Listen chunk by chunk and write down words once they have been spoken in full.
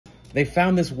They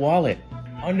found this wallet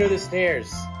under the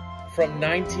stairs from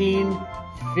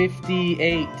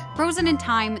 1958. Frozen in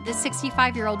time, this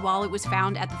 65-year-old wallet was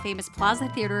found at the famous Plaza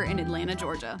Theatre in Atlanta,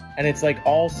 Georgia. And it's like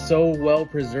all so well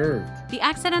preserved. The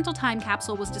accidental time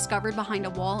capsule was discovered behind a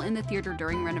wall in the theater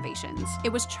during renovations.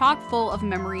 It was chock full of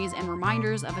memories and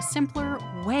reminders of a simpler,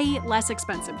 way less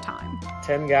expensive time.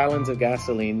 10 gallons of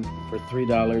gasoline for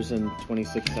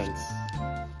 $3.26.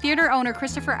 Theater owner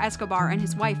Christopher Escobar and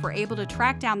his wife were able to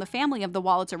track down the family of the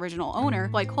wallet's original owner,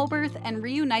 Floyd Colberth, and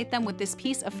reunite them with this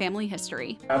piece of family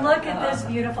history. Look at this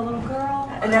beautiful little girl.